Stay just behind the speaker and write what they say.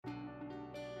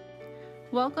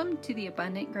Welcome to the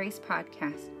Abundant Grace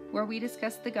Podcast, where we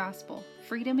discuss the gospel,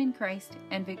 freedom in Christ,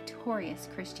 and victorious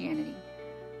Christianity.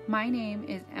 My name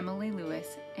is Emily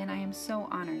Lewis, and I am so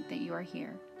honored that you are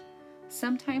here.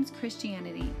 Sometimes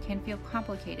Christianity can feel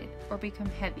complicated or become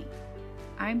heavy.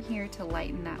 I'm here to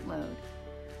lighten that load.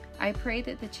 I pray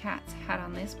that the chats had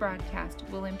on this broadcast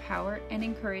will empower and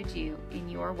encourage you in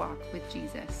your walk with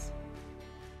Jesus.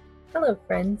 Hello,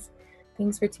 friends.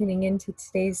 Thanks for tuning in to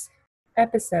today's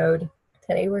episode.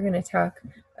 Today we're going to talk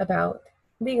about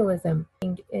legalism. I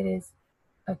think it is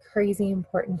a crazy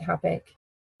important topic.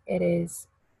 It is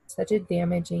such a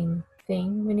damaging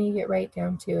thing when you get right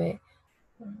down to it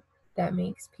that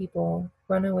makes people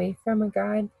run away from a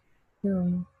God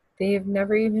whom they have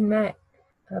never even met,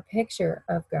 a picture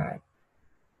of God,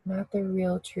 not the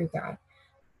real true God.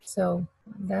 So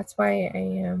that's why I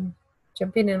am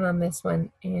jumping in on this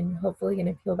one and hopefully going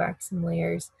to peel back some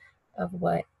layers of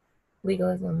what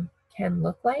legalism can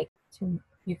look like.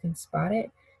 You can spot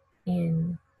it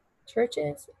in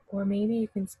churches, or maybe you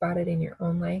can spot it in your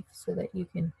own life so that you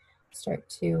can start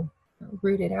to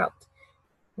root it out.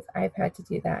 Because I've had to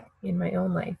do that in my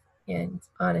own life, and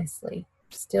honestly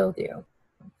still do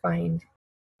find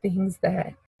things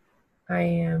that I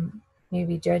am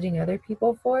maybe judging other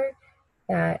people for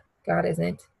that God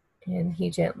isn't, and he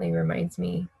gently reminds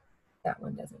me that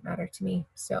one doesn't matter to me,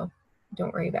 so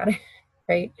don't worry about it,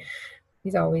 right?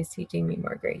 He's always teaching me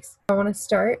more grace. I want to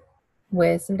start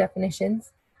with some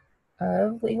definitions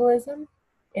of legalism,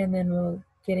 and then we'll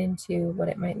get into what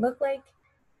it might look like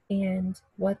and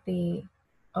what the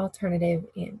alternative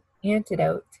and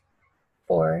antidote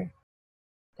for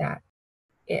that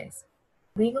is.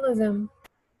 Legalism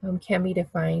can be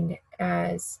defined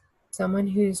as someone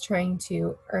who's trying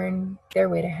to earn their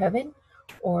way to heaven,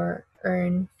 or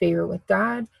earn favor with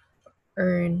God,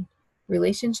 earn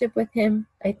relationship with him.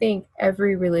 I think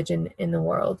every religion in the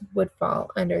world would fall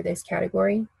under this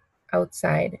category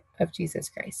outside of Jesus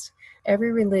Christ.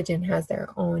 Every religion has their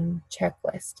own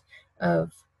checklist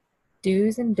of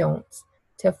do's and don'ts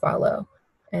to follow,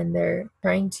 and they're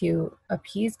trying to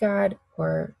appease God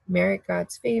or merit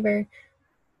God's favor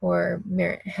or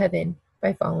merit heaven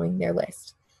by following their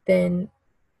list. Then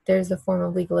there's the form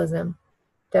of legalism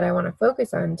that I want to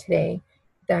focus on today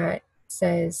that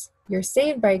says you're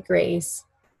saved by grace,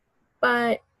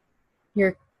 but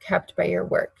you're kept by your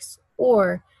works.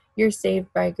 Or you're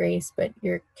saved by grace, but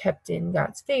you're kept in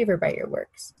God's favor by your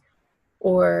works.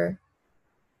 Or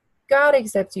God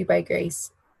accepts you by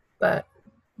grace, but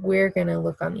we're going to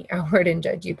look on the outward and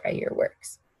judge you by your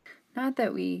works. Not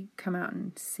that we come out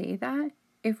and say that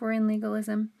if we're in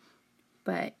legalism,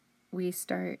 but we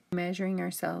start measuring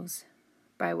ourselves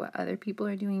by what other people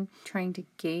are doing, trying to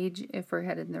gauge if we're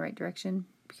headed in the right direction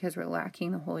because we're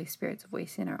lacking the Holy Spirit's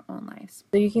voice in our own lives.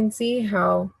 So you can see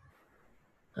how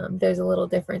there's a little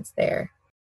difference there.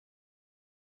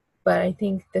 But I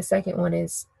think the second one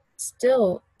is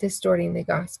still distorting the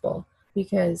gospel,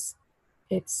 because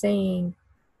it's saying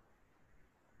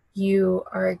you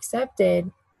are accepted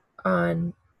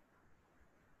on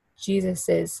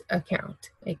Jesus's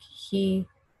account. Like, he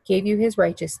gave you his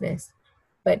righteousness,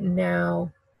 but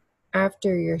now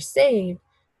after you're saved,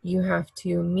 you have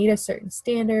to meet a certain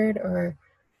standard or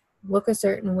look a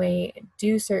certain way,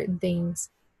 do certain things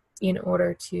in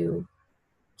order to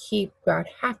keep God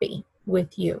happy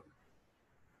with you.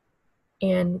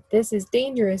 And this is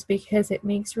dangerous because it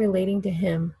makes relating to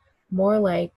him more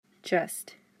like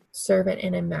just servant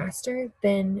and a master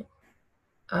than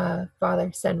a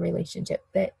father-son relationship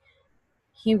that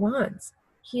he wants.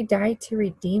 He died to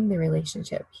redeem the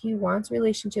relationship. He wants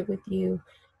relationship with you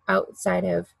outside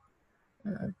of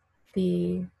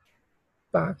the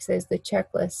boxes, the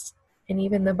checklist, and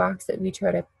even the box that we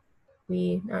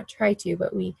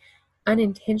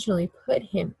unintentionally put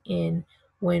him in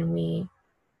when we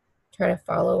try to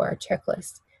follow our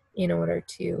checklist in order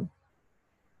to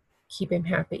keep him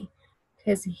happy,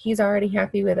 because he's already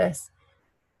happy with us.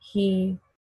 He's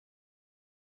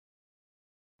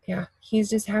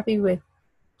just happy with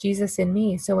Jesus in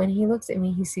me. So when he looks at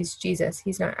me, he sees Jesus.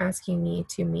 He's not asking me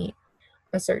to meet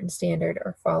a certain standard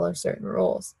or follow certain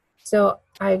rules. So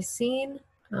I've seen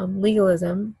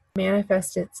legalism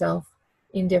manifest itself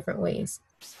in different ways.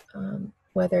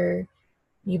 Whether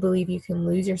you believe you can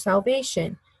lose your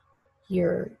salvation,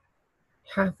 you're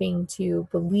having to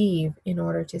believe in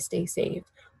order to stay saved,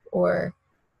 or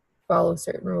follow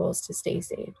certain rules to stay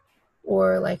saved.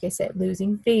 Or, like I said,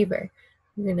 losing favor.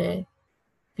 You're going to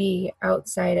be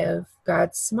outside of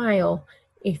God's smile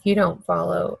if you don't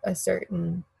follow a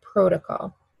certain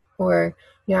protocol. Or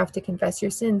you have to confess your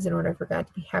sins in order for God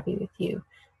to be happy with you.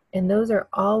 And those are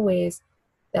all ways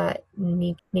that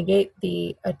negate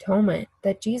the atonement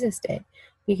that Jesus did,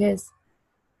 because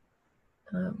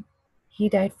he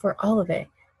died for all of it.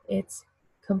 It's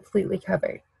completely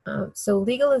covered. So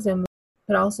legalism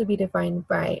could also be defined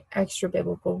by extra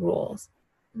biblical rules,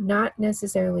 not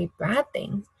necessarily bad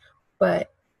things,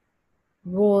 but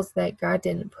rules that God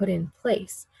didn't put in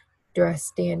place, dress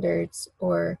standards,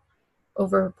 or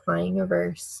over applying a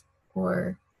verse,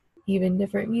 or even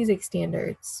different music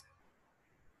standards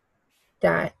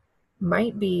that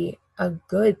might be a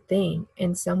good thing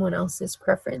in someone else's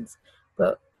preference,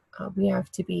 but we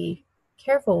have to be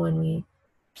careful when we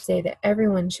say that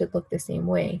everyone should look the same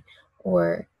way,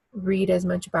 or read as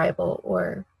much Bible,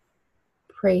 or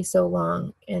pray so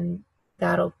long and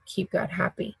that'll keep God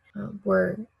happy.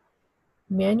 We're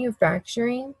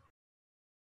manufacturing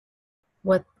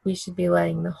what we should be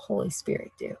letting the Holy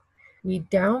Spirit do. We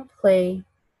downplay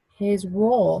his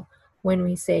role when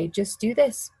we say, just do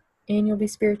this and you'll be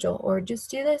spiritual, or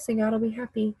just do this and God will be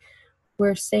happy.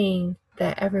 We're saying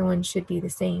that everyone should be the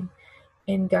same.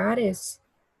 And God is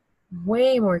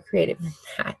way more creative than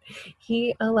that.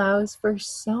 He allows for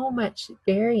so much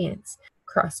variance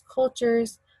across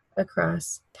cultures,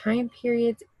 across time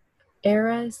periods,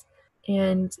 eras,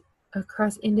 and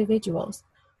across individuals.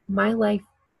 My life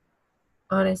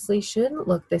honestly shouldn't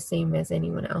look the same as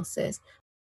anyone else's.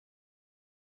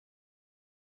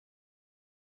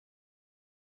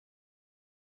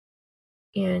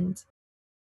 And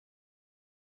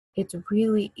it's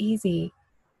really easy.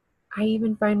 I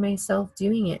even find myself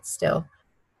doing it still,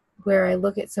 where I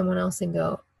look at someone else and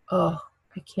go, oh,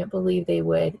 I can't believe they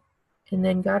would. And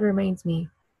then God reminds me,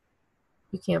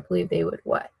 you can't believe they would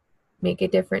what? Make a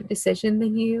different decision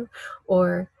than you,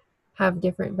 or have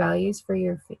different values for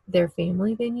their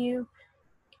family than you.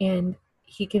 And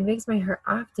he convicts my heart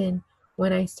often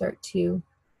when I start to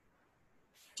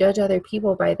judge other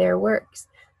people by their works,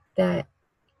 that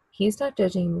he's not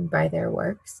judging them by their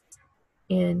works,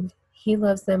 and he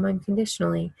loves them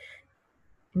unconditionally,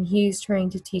 and he's trying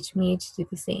to teach me to do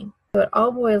the same. So it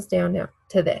all boils down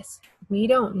to this: we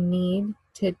don't need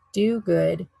to do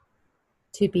good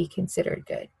to be considered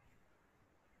good.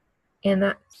 And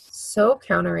that's so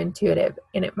counterintuitive,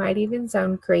 and it might even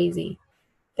sound crazy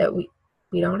that we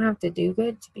don't have to do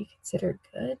good to be considered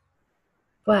good,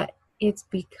 but it's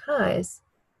because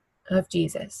of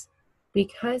Jesus.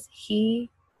 Because he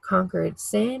conquered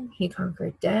sin, he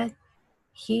conquered death,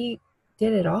 he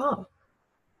did it all.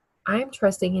 I'm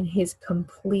trusting in his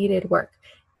completed work.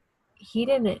 He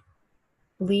didn't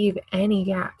leave any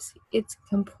gaps. It's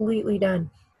completely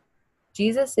done.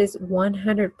 Jesus is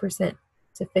 100%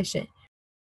 sufficient.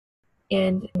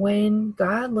 And when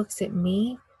God looks at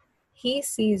me, he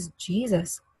sees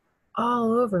Jesus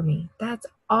all over me. That's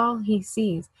all he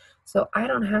sees. So I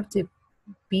don't have to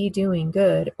be doing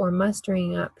good or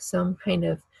mustering up some kind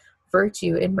of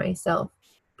virtue in myself,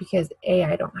 because A,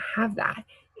 I don't have that,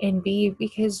 and B,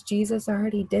 because Jesus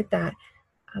already did that,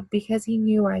 because he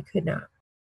knew I could not.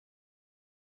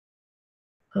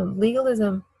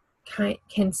 Legalism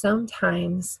can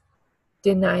sometimes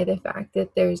deny the fact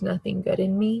that there's nothing good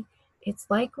in me. It's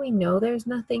like we know there's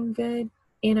nothing good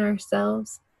in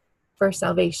ourselves for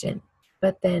salvation,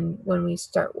 but then when we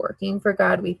start working for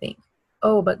God, we think,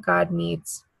 oh, but God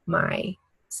needs my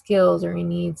skills, or he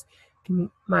needs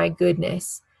my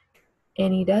goodness.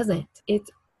 And he doesn't. It's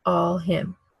all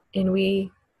him. And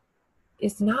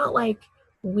it's not like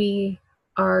we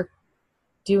are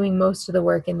doing most of the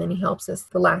work and then he helps us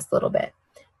the last little bit.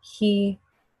 He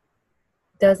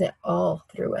does it all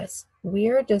through us.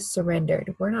 We're just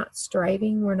surrendered. We're not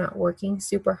striving. We're not working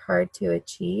super hard to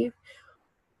achieve,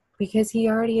 because he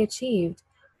already achieved.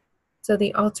 So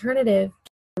the alternative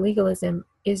to legalism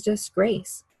is just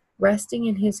grace, resting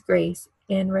in his grace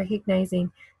and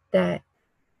recognizing that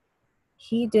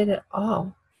he did it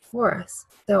all for us.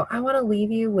 So I want to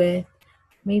leave you with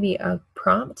maybe a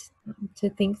prompt to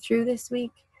think through this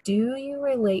week. Do you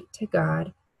relate to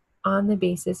God on the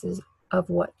basis of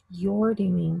what you're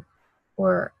doing,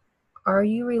 or are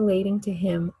you relating to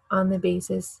him on the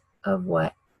basis of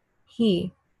what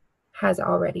he has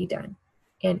already done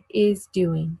and is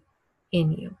doing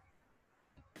in you?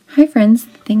 Hi friends,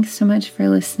 thanks so much for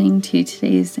listening to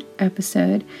today's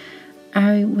episode.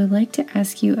 I would like to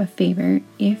ask you a favor.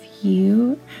 If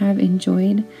you have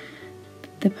enjoyed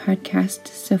the podcast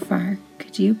so far,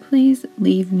 could you please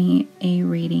leave me a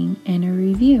rating and a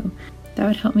review? That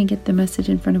would help me get the message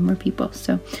in front of more people.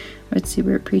 So I would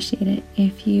super appreciate it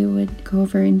if you would go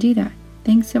over and do that.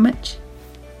 Thanks so much.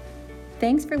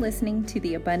 Thanks for listening to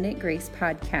the Abundant Grace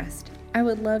podcast. I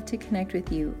would love to connect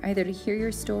with you, either to hear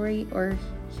your story or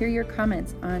hear your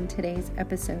comments on today's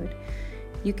episode.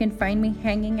 You can find me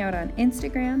hanging out on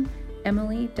Instagram,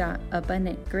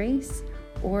 emily.abundantgrace,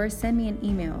 or send me an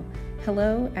email,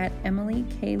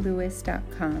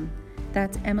 hello@emilyklouis.com.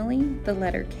 That's Emily, the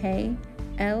letter K,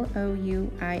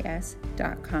 Louis.com.